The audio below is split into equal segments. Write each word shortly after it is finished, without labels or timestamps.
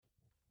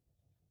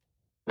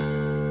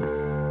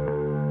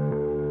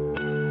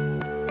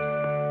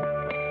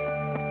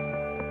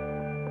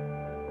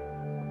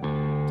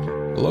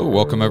Hello,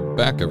 welcome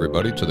back,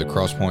 everybody, to the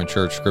Crosspoint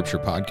Church Scripture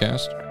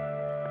Podcast.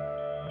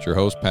 It's your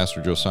host,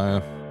 Pastor Josiah.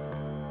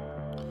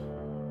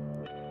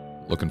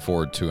 Looking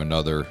forward to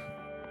another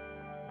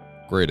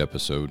great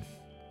episode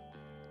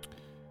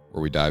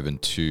where we dive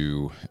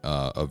into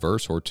a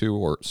verse or two,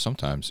 or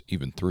sometimes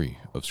even three,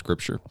 of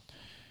Scripture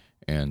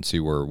and see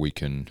where we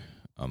can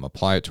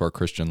apply it to our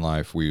Christian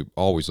life. We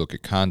always look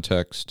at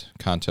context.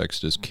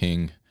 Context is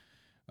king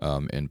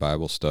in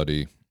Bible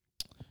study.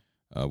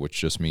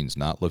 Which just means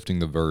not lifting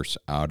the verse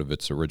out of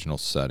its original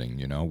setting.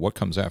 You know, what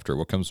comes after it?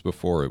 What comes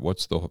before it?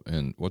 What's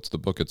the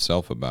book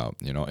itself about?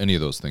 You know, any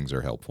of those things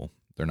are helpful.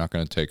 They're not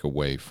going to take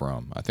away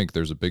from. I think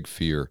there's a big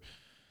fear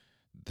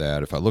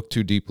that if I look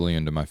too deeply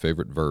into my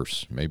favorite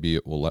verse, maybe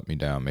it will let me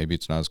down. Maybe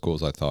it's not as cool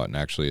as I thought. And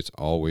actually, it's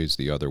always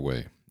the other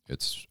way.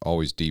 It's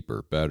always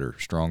deeper, better,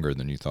 stronger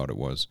than you thought it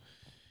was.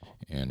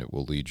 And it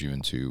will lead you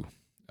into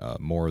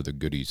more of the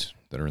goodies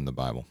that are in the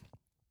Bible.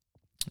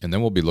 And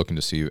then we'll be looking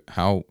to see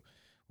how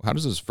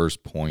does this verse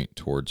point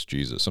towards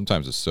Jesus?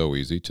 Sometimes it's so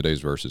easy.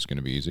 Today's verse is going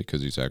to be easy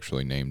because he's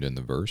actually named in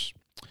the verse.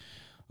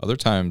 Other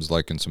times,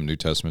 like in some New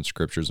Testament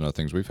scriptures and other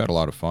things, we've had a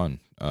lot of fun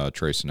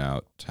tracing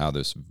out how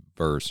this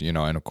verse, you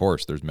know, and of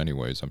course, there's many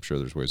ways. I'm sure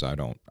there's ways I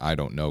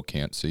don't know,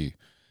 can't see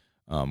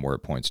where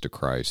it points to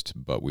Christ,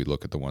 but we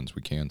look at the ones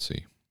we can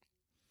see.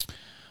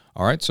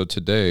 All right, so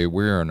today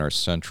we're in our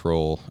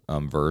central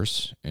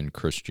verse in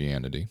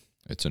Christianity.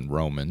 It's in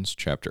Romans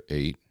chapter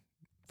 8,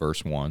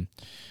 verse 1.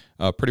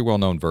 A pretty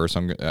well-known verse.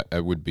 I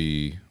would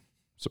be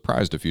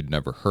surprised if you'd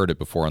never heard it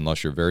before,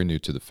 unless you're very new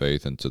to the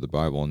faith and to the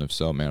Bible. And if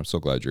so, man, I'm so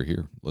glad you're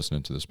here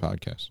listening to this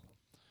podcast.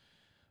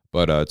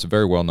 But it's a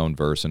very well-known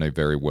verse and a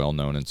very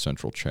well-known and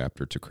central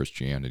chapter to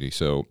Christianity.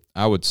 So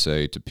I would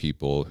say to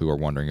people who are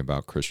wondering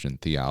about Christian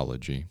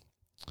theology,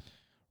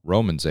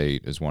 Romans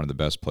 8 is one of the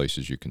best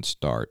places you can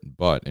start.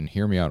 But, and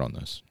hear me out on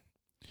this,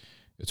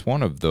 it's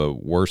one of the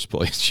worst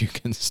places you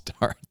can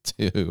start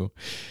too,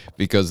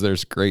 because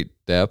there's great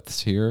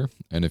depths here,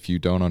 and if you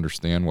don't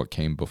understand what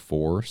came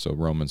before, so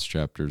Romans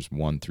chapters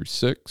 1 through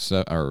 6,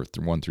 or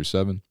 1 through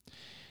 7,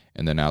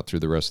 and then out through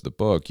the rest of the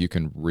book, you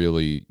can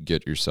really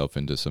get yourself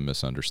into some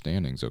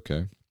misunderstandings,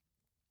 okay?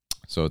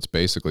 So it's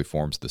basically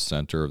forms the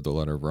center of the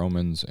letter of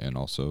Romans and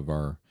also of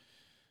our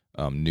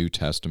New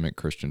Testament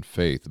Christian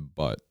faith,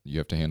 but you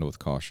have to handle with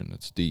caution.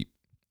 It's deep,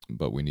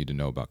 but we need to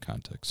know about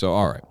context. So,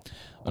 all right,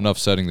 enough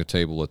setting the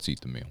table. Let's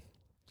eat the meal.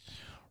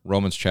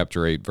 Romans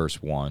chapter 8,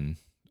 verse 1,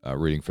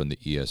 reading from the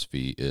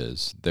ESV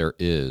is, "There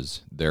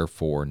is,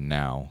 therefore,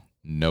 now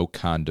no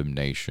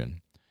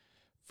condemnation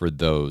for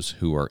those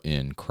who are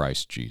in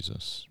Christ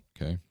Jesus."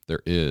 Okay?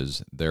 There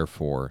is,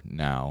 therefore,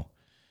 now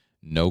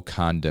no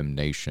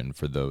condemnation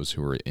for those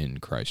who are in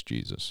Christ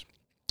Jesus.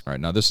 All right,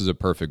 now this is a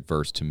perfect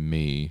verse to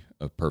me,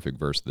 a perfect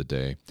verse of the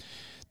day,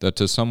 that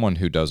to someone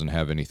who doesn't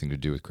have anything to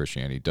do with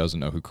Christianity,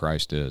 doesn't know who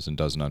Christ is, and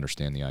doesn't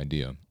understand the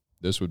idea,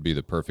 this would be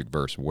the perfect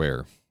verse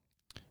where,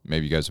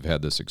 maybe you guys have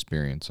had this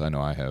experience, I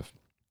know I have,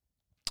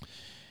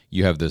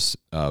 you have this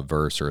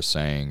verse or a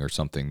saying or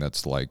something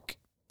that's like,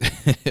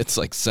 it's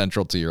like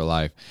central to your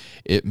life.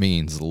 It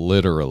means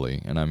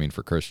literally, and I mean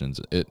for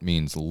Christians, it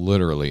means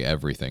literally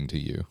everything to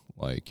you.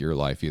 Like your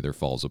life either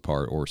falls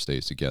apart or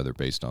stays together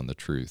based on the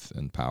truth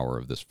and power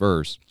of this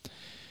verse.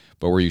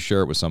 But where you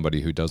share it with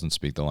somebody who doesn't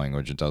speak the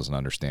language and doesn't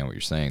understand what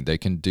you're saying, they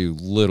can do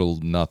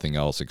nothing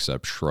else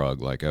except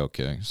shrug like,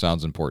 okay,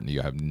 sounds important to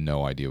you. I have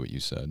no idea what you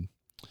said.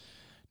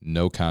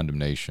 No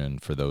condemnation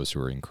for those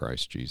who are in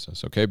Christ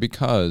Jesus, okay?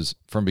 Because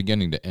from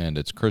beginning to end,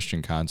 it's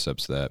Christian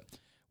concepts that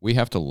we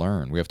have to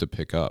learn. We have to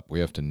pick up. We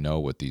have to know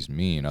what these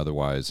mean.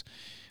 Otherwise,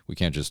 we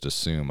can't just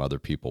assume other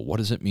people. What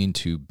does it mean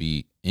to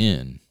be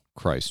in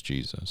Christ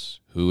Jesus?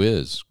 Who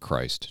is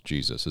Christ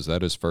Jesus? Is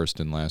that his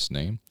first and last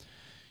name?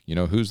 You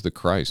know, who's the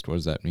Christ? What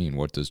does that mean?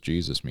 What does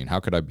Jesus mean? How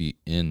could I be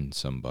in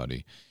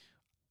somebody?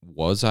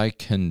 Was I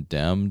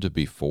condemned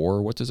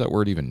before? What does that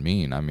word even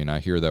mean? I mean, I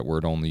hear that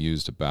word only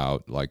used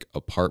about like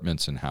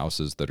apartments and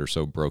houses that are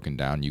so broken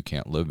down you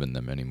can't live in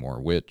them anymore,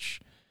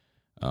 which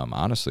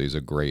honestly is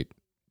a great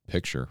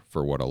picture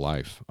for what a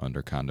life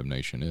under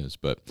condemnation is.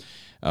 But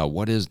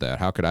what is that?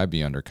 How could I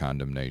be under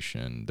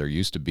condemnation? There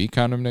used to be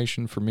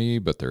condemnation for me,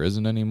 but there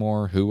isn't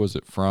anymore. Who was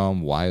it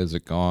from? Why is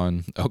it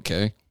gone?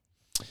 Okay.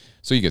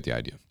 So you get the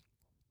idea.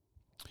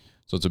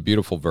 So it's a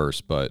beautiful verse,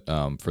 but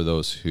for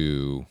those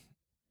who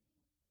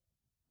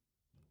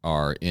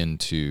are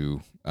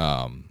into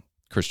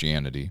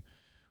Christianity,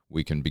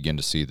 we can begin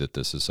to see that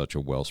this is such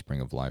a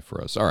wellspring of life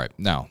for us. All right,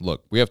 now,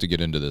 look, we have to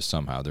get into this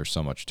somehow. There's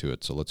so much to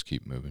it, so let's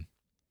keep moving.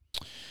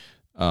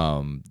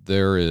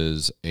 There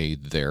is a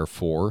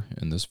therefore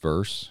in this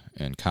verse,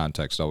 and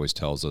context always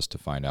tells us to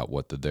find out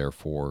what the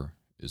therefore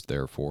is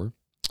there for.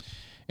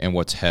 And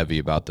what's heavy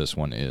about this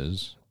one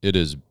is, it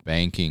is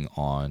banking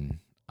on,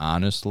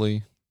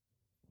 honestly,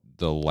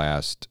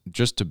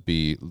 just to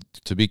be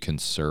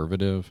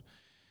conservative,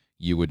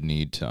 you would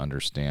need to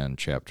understand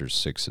chapters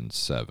 6 and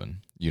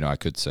 7. You know, I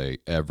could say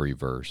every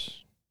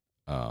verse.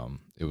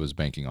 It was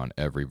banking on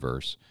every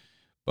verse,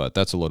 but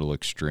that's a little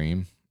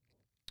extreme.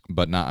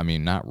 But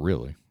not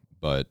really.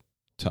 But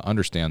to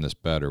understand this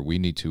better, we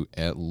need to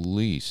at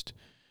least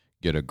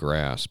get a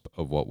grasp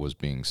of what was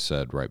being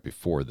said right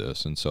before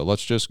this. And so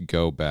let's just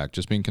go back,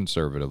 just being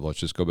conservative, let's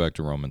just go back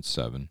to Romans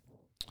 7.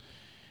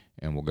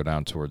 And we'll go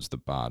down towards the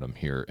bottom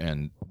here.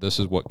 And this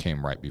is what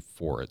came right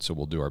before it. So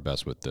we'll do our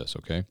best with this,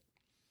 okay?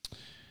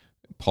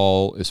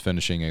 Paul is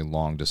finishing a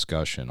long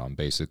discussion on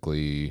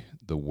basically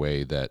the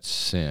way that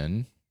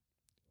sin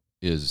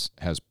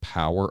has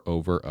power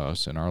over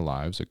us in our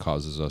lives. It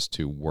causes us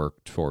to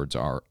work towards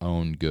our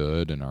own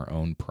good and our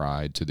own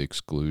pride to the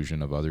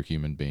exclusion of other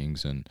human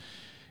beings,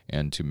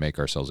 and to make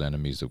ourselves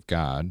enemies of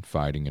God,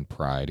 fighting in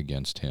pride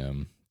against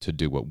him, to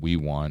do what we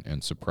want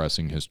and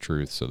suppressing his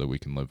truth so that we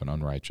can live in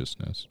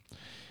unrighteousness.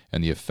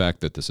 And the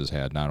effect that this has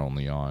had not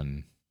only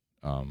on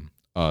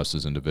us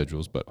as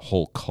individuals, but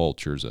whole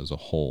cultures as a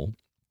whole.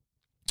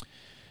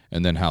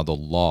 And then how the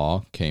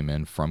law came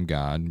in from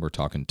God. We're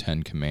talking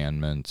 10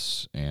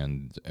 Commandments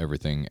and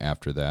everything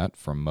after that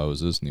from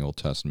Moses in the Old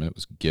Testament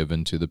was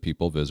given to the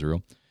people of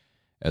Israel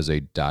as a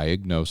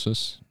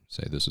diagnosis.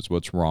 Say, this is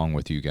what's wrong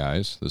with you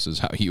guys. This is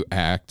how you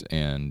act,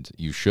 and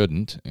you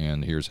shouldn't.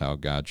 And here's how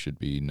God should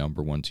be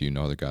number one to you,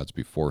 no other gods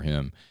before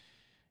him,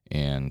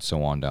 and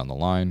so on down the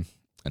line.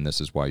 And this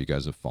is why you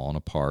guys have fallen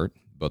apart.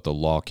 But the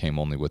law came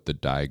only with the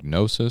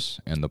diagnosis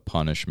and the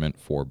punishment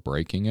for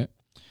breaking it.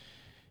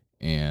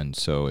 And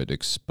so it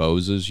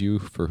exposes you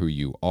for who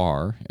you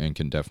are and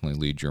can definitely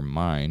lead your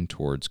mind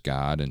towards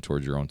God and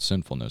towards your own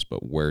sinfulness.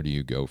 But where do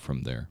you go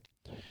from there?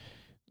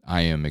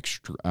 I am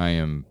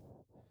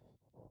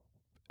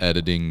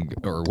editing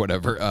or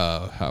whatever.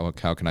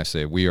 How can I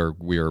say? We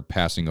are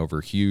passing over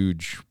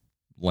huge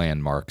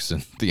landmarks in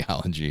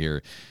theology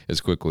here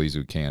as quickly as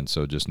we can.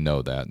 So just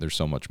know that there's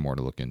so much more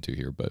to look into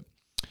here. But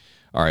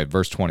all right,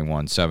 verse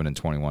 21, 7 and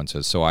 21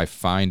 says, "So I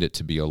find it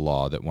to be a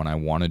law that when I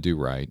want to do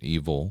right,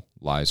 evil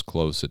lies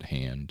close at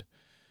hand.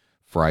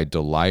 For I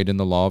delight in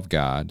the law of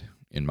God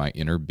in my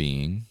inner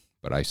being,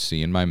 but I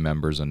see in my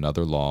members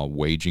another law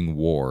waging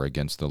war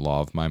against the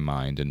law of my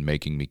mind and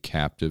making me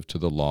captive to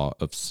the law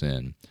of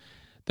sin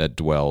that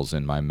dwells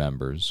in my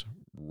members.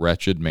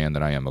 Wretched man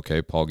that I am."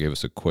 Okay, Paul gave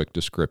us a quick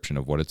description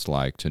of what it's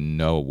like to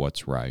know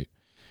what's right.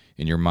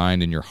 In your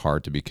mind and your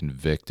heart to be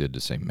convicted, to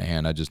say,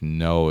 man, I just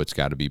know it's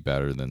got to be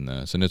better than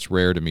this. And it's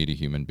rare to meet a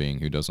human being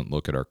who doesn't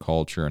look at our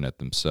culture and at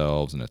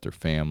themselves and at their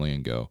family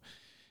and go,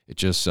 it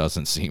just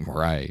doesn't seem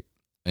right.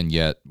 And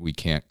yet we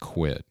can't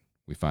quit.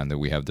 We find that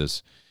we have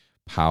this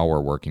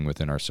power working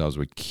within ourselves.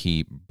 We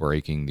keep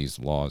breaking these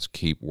laws,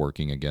 keep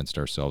working against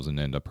ourselves, and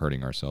end up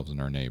hurting ourselves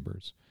and our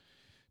neighbors.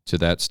 To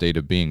that state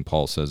of being,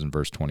 Paul says in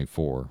verse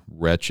 24,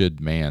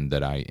 "Wretched man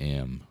that I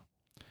am,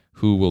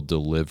 who will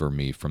deliver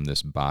me from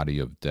this body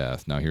of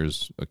death?" Now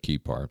here's a key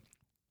part.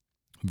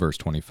 Verse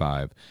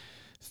 25,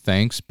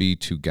 "Thanks be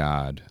to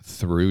God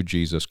through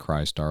Jesus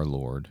Christ our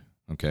Lord."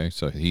 Okay,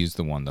 so he's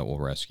the one that will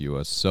rescue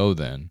us. "So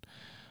then,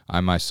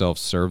 I myself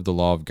serve the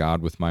law of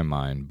God with my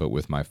mind, but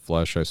with my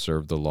flesh I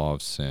serve the law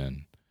of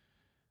sin.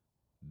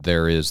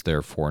 There is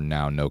therefore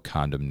now no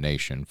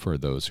condemnation for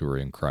those who are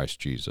in Christ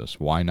Jesus."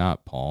 Why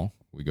not, Paul?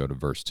 We go to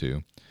verse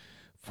 2.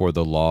 "For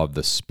the law of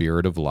the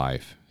Spirit of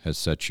life has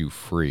set you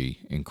free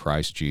in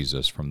Christ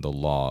Jesus from the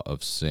law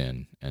of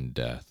sin and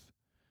death."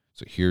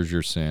 So here's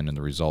your sin and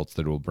the results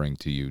that it will bring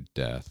to you,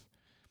 death.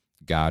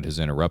 God has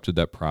interrupted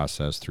that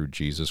process through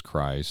Jesus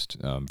Christ.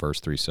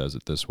 Verse 3 says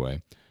it this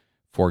way,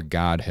 "For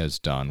God has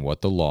done what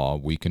the law,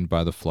 weakened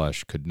by the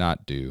flesh, could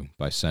not do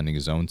by sending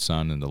his own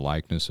Son in the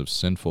likeness of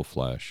sinful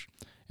flesh.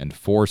 And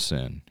for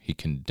sin, he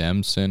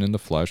condemned sin in the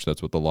flesh."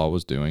 That's what the law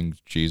was doing.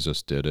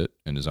 Jesus did it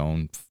in his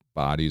own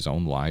body, his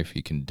own life.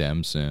 He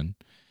condemned sin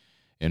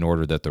in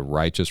order that the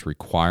righteous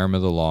requirement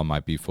of the law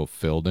might be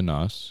fulfilled in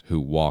us who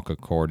walk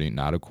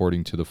not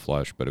according to the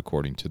flesh, but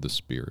according to the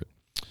Spirit.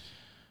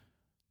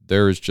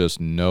 There is just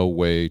no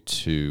way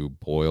to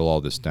boil all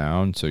this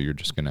down, so you're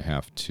just going to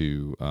have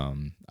to,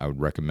 I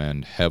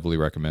would heavily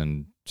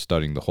recommend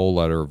studying the whole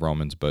letter of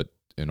Romans, but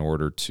in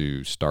order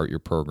to start your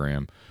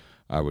program,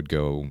 I would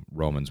go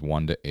Romans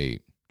 1 to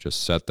 8.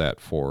 Just set that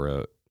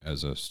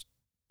as a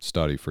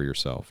study for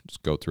yourself.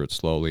 Just go through it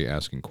slowly,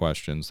 asking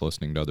questions,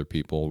 listening to other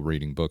people,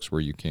 reading books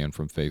where you can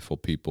from faithful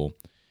people,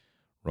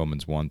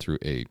 Romans 1 through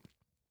 8.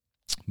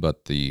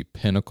 But the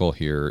pinnacle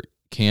here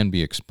can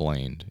be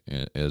explained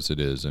as it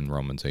is in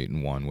Romans 8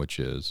 and 1, which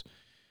is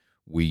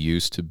we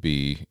used to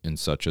be in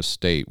such a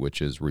state,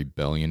 which is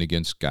rebellion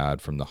against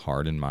God from the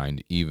heart and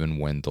mind, even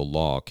when the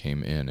law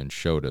came in and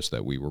showed us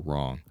that we were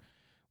wrong.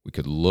 We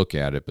could look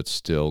at it, but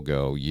still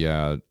go,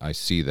 yeah, I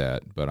see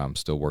that, but I'm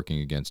still working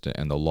against it.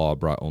 And the law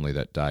brought only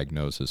that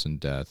diagnosis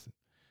and death.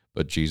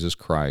 But Jesus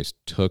Christ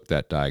took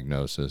that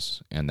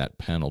diagnosis and that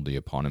penalty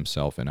upon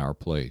himself in our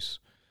place,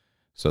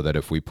 so that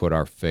if we put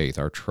our faith,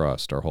 our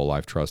trust, our whole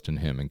life trust in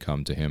him and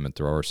come to him and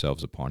throw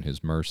ourselves upon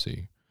his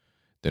mercy,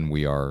 then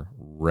we are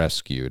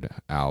rescued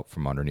out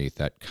from underneath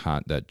that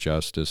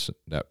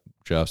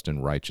just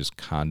and righteous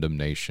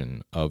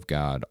condemnation of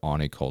God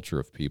on a culture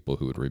of people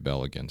who would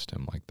rebel against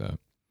him like that.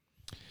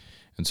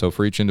 And so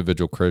for each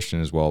individual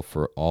Christian as well,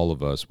 for all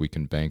of us, we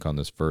can bank on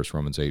this verse,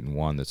 Romans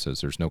 8:1, that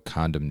says there's no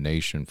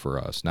condemnation for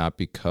us, not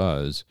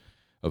because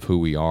of who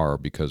we are,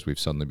 because we've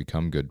suddenly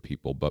become good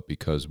people, but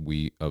because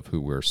of who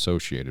we're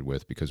associated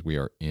with, because we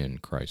are in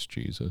Christ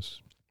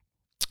Jesus.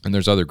 And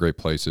there's other great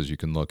places you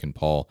can look in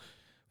Paul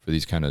for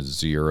these kind of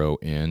zero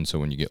in. So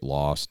when you get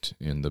lost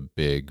in the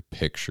big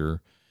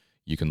picture,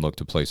 you can look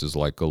to places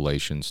like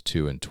Galatians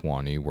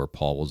 2:20, where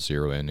Paul will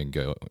zero in and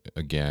go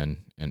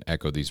again and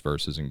echo these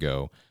verses and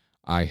go,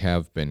 I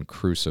have been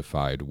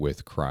crucified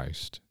with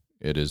Christ.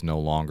 It is no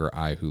longer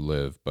I who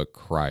live, but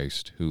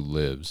Christ who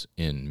lives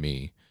in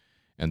me.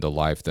 And the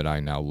life that I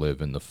now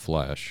live in the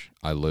flesh,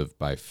 I live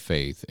by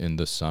faith in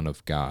the Son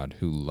of God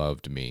who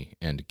loved me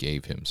and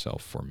gave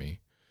himself for me.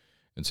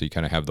 And so you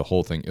kind of have the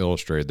whole thing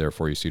illustrated there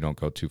for you so you don't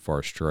go too far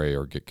astray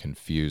or get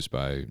confused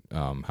by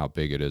how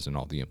big it is and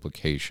all the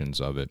implications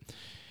of it.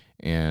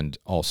 And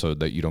also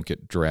that you don't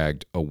get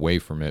dragged away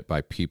from it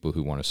by people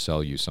who want to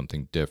sell you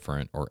something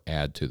different or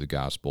add to the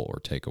gospel or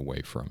take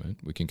away from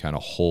it. We can kind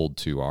of hold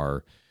to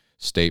our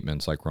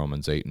statements like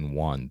Romans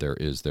 8:1, there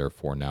is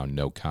therefore now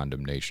no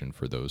condemnation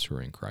for those who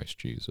are in Christ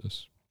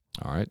Jesus.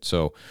 All right,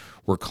 so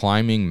we're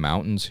climbing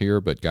mountains here,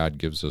 but God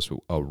gives us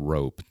a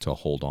rope to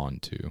hold on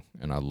to,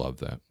 and I love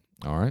that.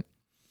 All right.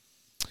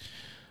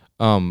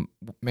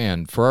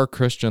 Man, for our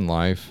Christian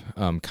life,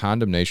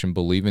 condemnation,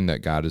 believing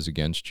that God is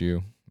against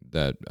you,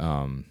 that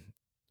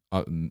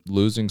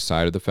losing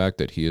sight of the fact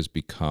that he has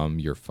become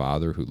your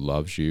father who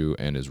loves you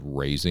and is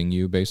raising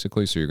you,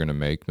 basically. So you're going to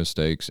make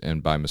mistakes.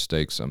 And by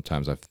mistakes,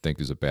 sometimes I think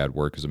is a bad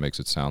word because it makes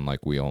it sound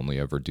like we only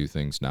ever do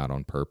things not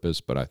on purpose.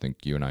 But I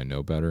think you and I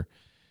know better.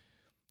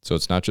 So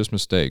it's not just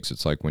mistakes.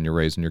 It's like when you're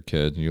raising your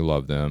kids and you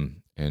love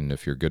them. And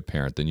if you're a good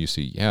parent, then you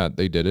see, yeah,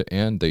 they did it.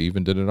 And they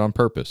even did it on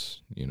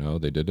purpose. You know,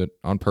 they did it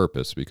on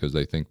purpose because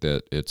they think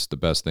that it's the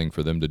best thing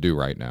for them to do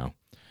right now.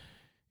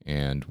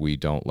 And we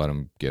don't let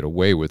them get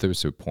away with it.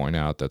 So we point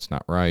out that's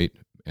not right.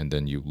 And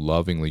then you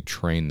lovingly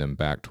train them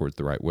back towards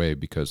the right way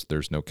because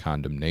there's no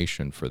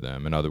condemnation for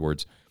them. In other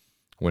words,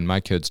 when my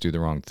kids do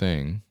the wrong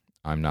thing,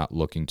 I'm not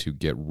looking to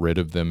get rid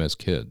of them as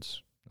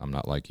kids. I'm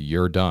not like,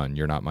 you're done.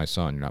 You're not my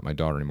son. You're not my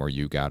daughter anymore.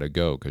 You got to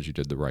go because you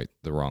did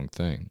the wrong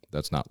thing.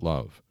 That's not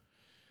love.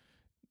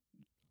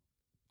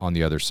 On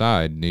the other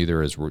side,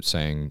 neither is we're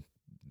saying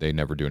they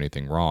never do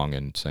anything wrong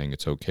and saying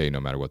it's okay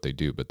no matter what they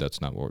do, but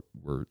that's not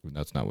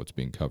what's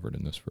being covered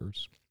in this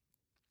verse.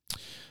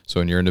 So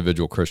in your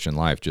individual Christian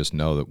life, just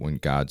know that when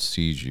God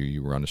sees you,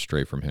 you run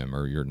astray from him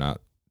or you're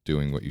not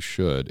doing what you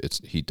should.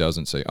 He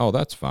doesn't say, oh,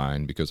 that's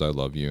fine because I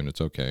love you and it's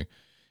okay.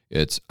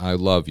 It's, I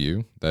love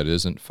you. That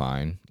isn't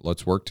fine.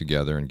 Let's work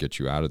together and get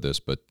you out of this.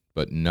 But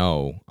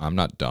no, I'm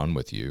not done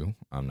with you.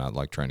 I'm not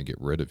like trying to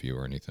get rid of you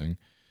or anything.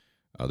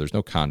 There's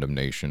no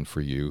condemnation for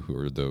you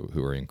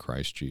who are in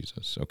Christ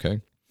Jesus.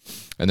 Okay.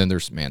 And then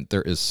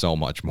there is so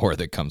much more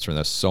that comes from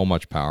this, so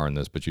much power in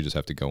this, but you just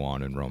have to go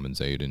on in Romans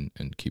 8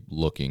 and keep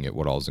looking at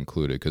what all is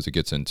included because it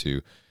gets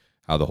into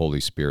how the Holy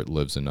Spirit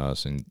lives in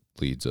us and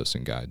leads us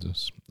and guides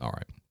us. All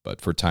right.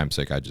 But for time's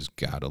sake, I just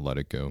got to let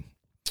it go.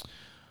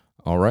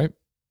 All right.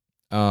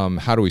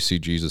 How do we see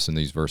Jesus in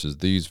these verses?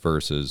 These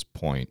verses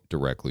point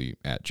directly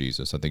at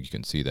Jesus. I think you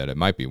can see that. It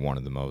might be one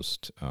of the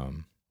most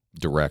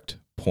direct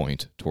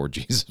point toward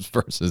Jesus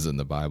verses in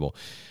the Bible.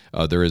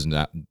 There is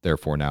not,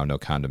 therefore, now no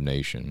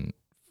condemnation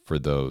for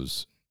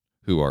those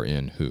who are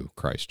in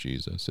Christ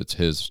Jesus.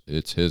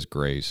 It's his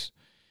grace,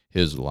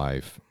 his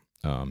life,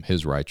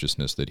 his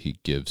righteousness that he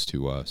gives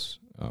to us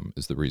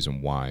is the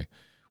reason why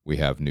we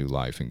have new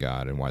life in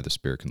God and why the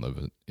Spirit can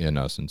live in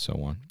us and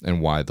so on,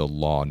 and why the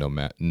law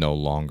no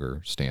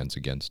longer stands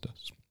against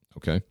us.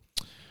 Okay?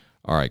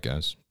 All right,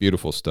 guys.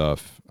 Beautiful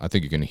stuff. I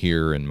think you can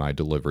hear in my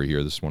delivery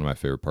here, this is one of my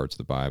favorite parts of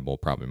the Bible,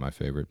 probably my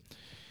favorite.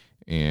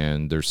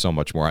 And there's so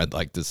much more I'd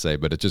like to say,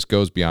 but it just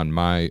goes beyond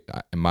my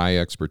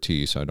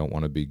expertise. I don't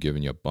want to be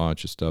giving you a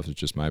bunch of stuff. It's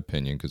just my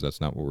opinion because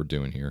that's not what we're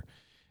doing here.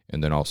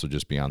 And then also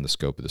just beyond the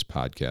scope of this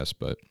podcast.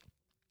 But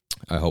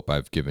I hope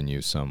I've given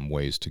you some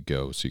ways to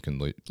go so you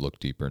can look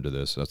deeper into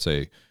this. I'd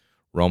say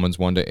Romans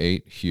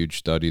 1-8, huge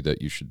study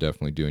that you should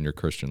definitely do in your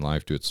Christian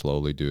life. Do it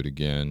slowly, do it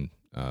again,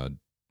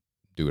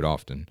 do it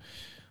often.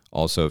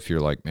 Also, if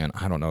you're like, man,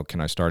 I don't know,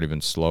 can I start even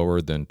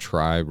slower? Then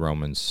try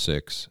Romans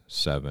 6,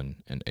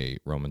 7, and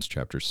 8. Romans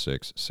chapter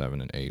 6,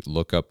 7, and 8.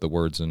 Look up the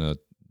words in a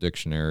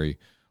dictionary,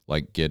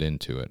 get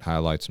into it.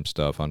 Highlight some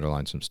stuff,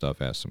 underline some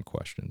stuff, ask some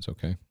questions,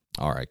 okay?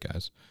 All right,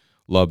 guys.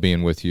 Love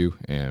being with you,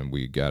 and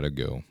we got to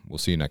go. We'll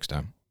see you next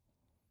time.